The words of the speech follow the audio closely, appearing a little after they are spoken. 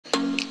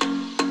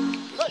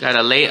Got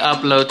a late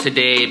upload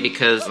today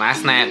because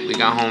last night we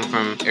got home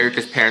from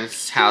Erica's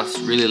parents' house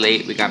really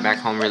late. We got back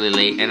home really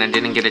late and I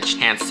didn't get a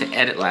chance to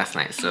edit last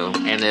night, so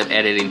I ended up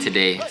editing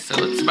today. So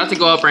it's about to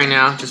go up right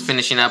now, just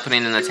finishing up,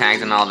 putting in the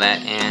tags and all that,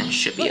 and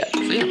should be up.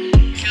 So yeah.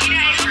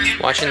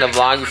 Watching the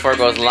vlog before it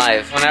goes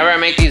live. Whenever I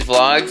make these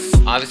vlogs,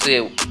 obviously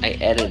I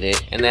edit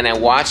it, and then I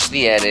watch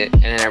the edit,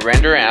 and then I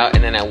render out,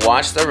 and then I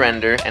watch the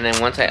render, and then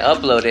once I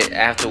upload it,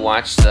 I have to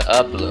watch the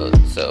upload.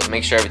 So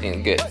make sure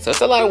everything's good. So it's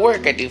a lot of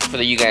work I do for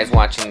you guys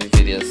watching these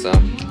videos, so.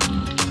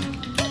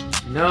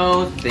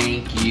 No,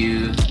 thank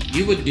you.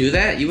 You would do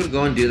that? You would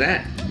go and do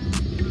that?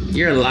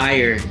 You're a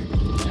liar.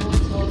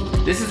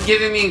 This is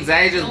giving me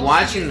anxiety just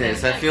watching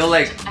this. I feel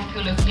like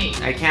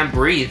I can't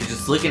breathe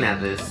just looking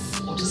at this.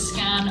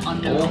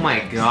 Oh my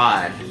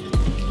god.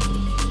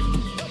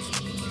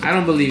 I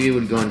don't believe you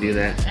would go and do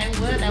that. I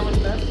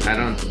would love to. I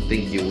don't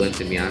think you would,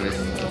 to be honest.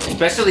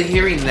 Especially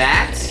hearing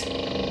that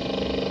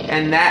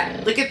and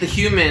that. Look at the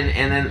human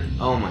and then,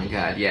 oh my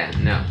god, yeah,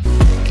 no.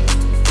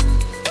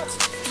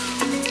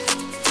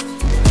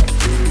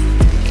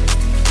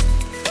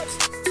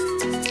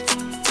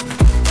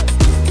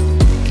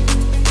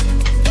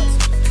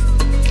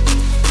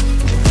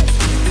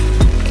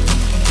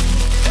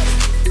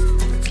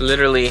 It's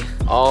literally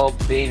all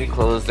baby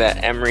clothes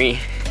that Emery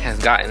has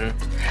gotten,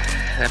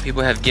 that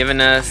people have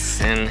given us,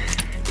 and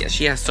yeah,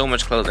 she has so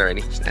much clothes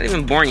already. She's not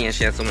even born yet,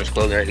 she has so much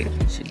clothes already.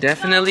 She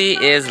definitely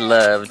is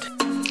loved.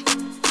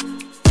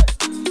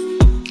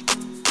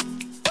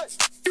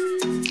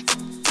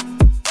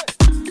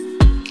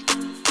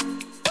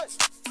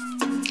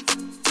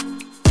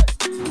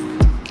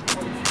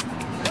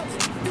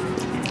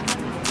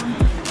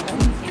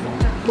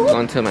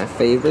 Going to my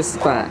favorite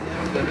spot.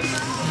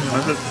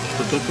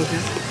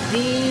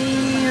 Damn.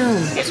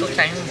 Eso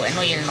está bien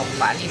bueno, y el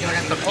nopal y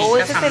las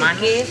tortillas a mano.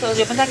 Queso.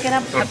 Yo pensaba que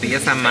era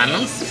tortillas a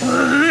mano.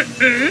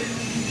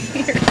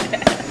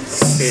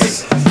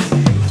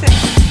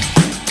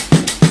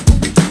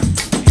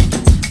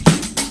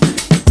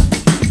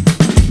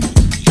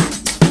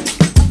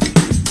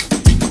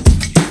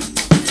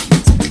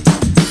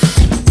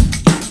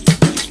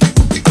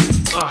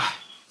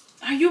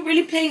 Are you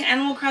really playing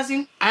Animal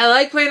Crossing? I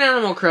like playing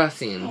Animal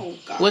Crossing. Oh,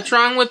 God. What's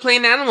wrong with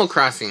playing Animal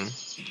Crossing?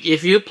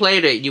 If you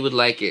played it, you would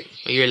like it.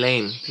 But you're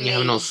lame. You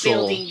have no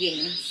soul.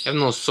 You have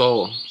no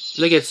soul.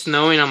 Look, it's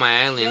snowing on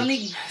my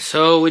island.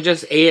 So we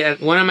just ate at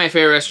one of my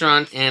favorite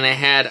restaurants, and I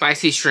had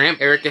spicy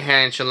shrimp. Erica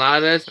had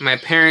enchiladas. My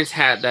parents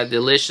had that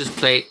delicious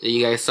plate that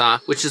you guys saw,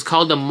 which is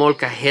called the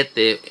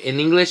molcajete.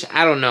 In English,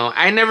 I don't know.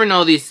 I never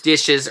know these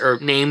dishes or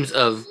names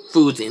of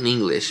foods in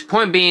English.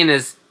 Point being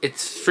is,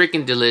 it's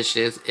freaking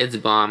delicious. It's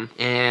bomb.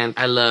 And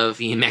I love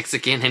being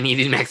Mexican and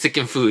eating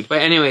Mexican food.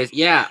 But anyways,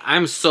 yeah,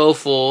 I'm so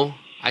full.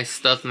 I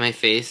stuffed my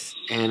face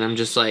and I'm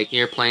just like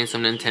here playing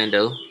some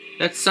Nintendo.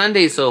 That's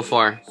Sunday so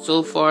far.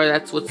 So far,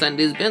 that's what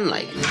Sunday's been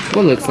like.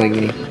 What looks like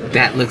me?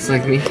 That looks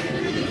like me?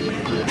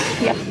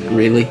 Yep.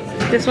 Really?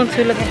 This one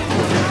too, look at.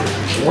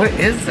 What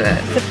is that?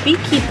 It's a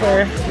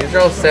beekeeper. These are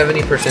all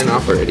 70%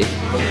 off already.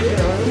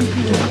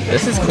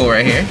 This is cool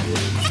right here.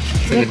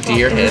 It's like a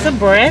deer head. Is this a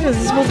bread? Is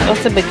this supposed to, oh,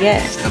 it's a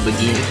baguette. A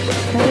baguette.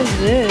 What is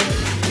this?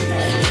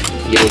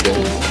 Yoga.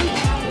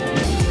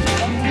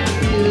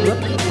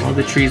 All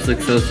the trees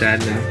look so sad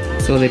now.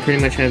 So they pretty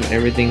much have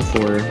everything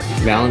for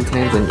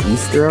Valentine's and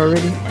Easter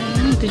already.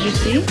 Did you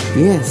see?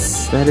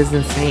 Yes, that is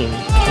insane.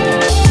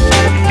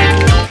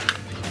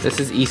 This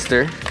is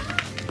Easter,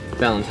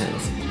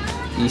 Valentine's.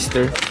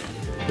 Easter,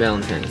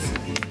 Valentine's.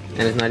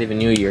 And it's not even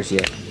New Year's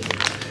yet.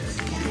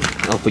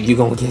 Oh, but you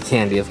gonna get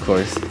candy, of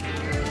course.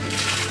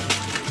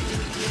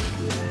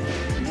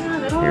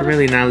 Yeah, you're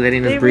really not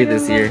letting us breathe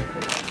this year.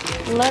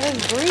 Let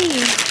us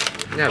breathe.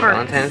 Yeah,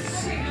 Valentine's.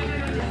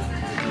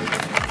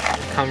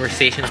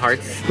 Conversation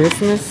hearts.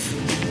 Christmas,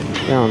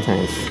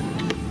 Valentine's.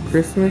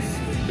 Christmas,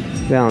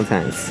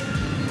 Valentine's.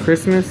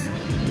 Christmas,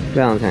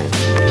 Valentine's.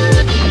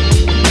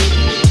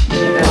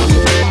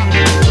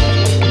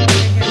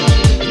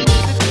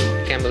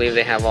 Can't believe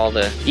they have all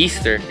the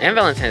Easter and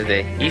Valentine's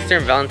Day. Easter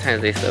and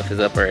Valentine's Day stuff is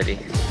up already.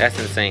 That's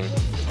insane.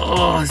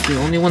 Oh, it's the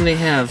only one they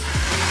have.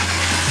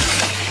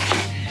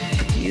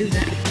 Use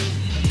that.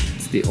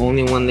 It's the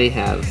only one they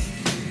have.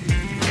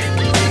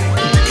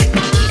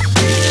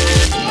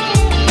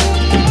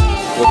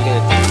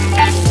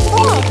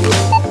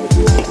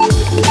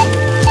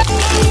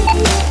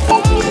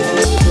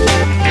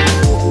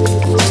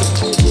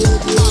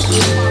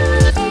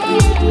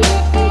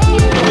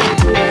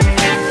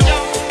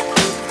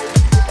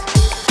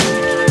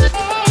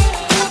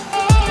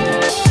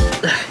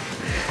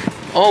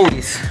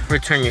 Always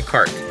return your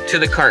cart to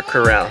the cart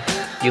corral,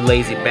 you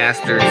lazy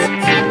bastards.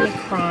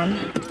 Prawn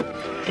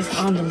is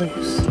on the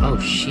loose. Oh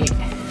shit.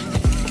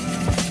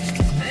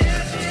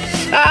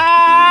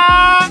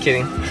 Ah! Just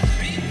kidding.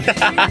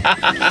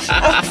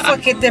 Oh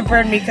fuck it, they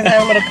burned me because I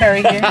have a little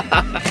curry here.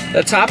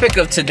 The topic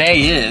of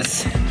today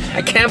is,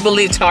 I can't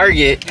believe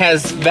Target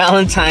has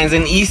Valentine's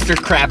and Easter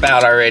crap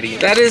out already.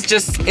 That is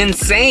just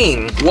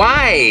insane.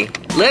 Why?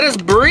 Let us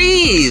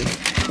breathe.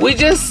 We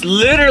just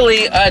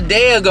literally a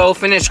day ago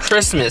finished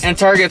Christmas. And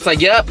Target's like,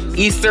 yep,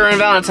 Easter and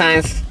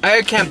Valentine's.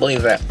 I can't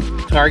believe that.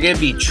 Target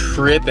be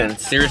tripping,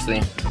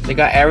 seriously. They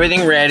got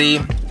everything ready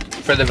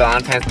for the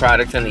Valentine's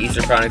products and the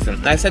Easter products.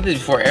 And I said this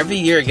before, every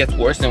year it gets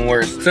worse and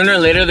worse. Sooner or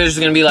later, there's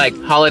gonna be like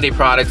holiday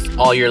products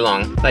all year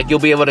long. Like you'll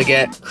be able to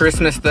get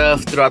Christmas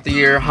stuff throughout the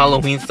year,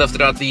 Halloween stuff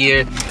throughout the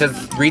year.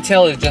 Because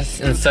retail is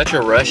just in such a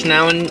rush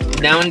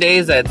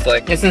nowadays that it's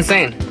like, it's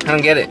insane. I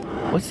don't get it.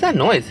 What's that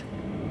noise?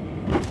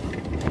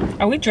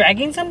 Are we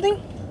dragging something?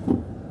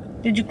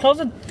 Did you close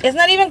it? It's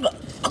not even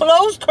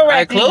closed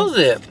correctly. I closed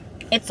it.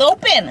 It's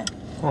open.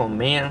 Oh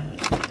man.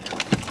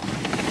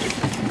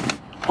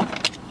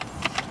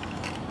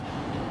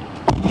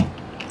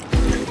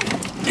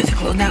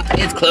 Closed now.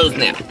 It's closed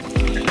now.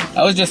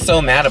 I was just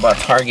so mad about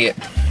Target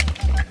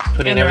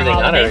putting everything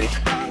out already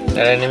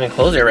that I didn't even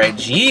close it right.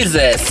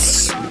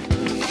 Jesus.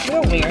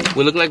 You're weird.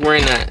 We look like we're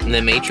in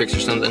the Matrix or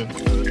something.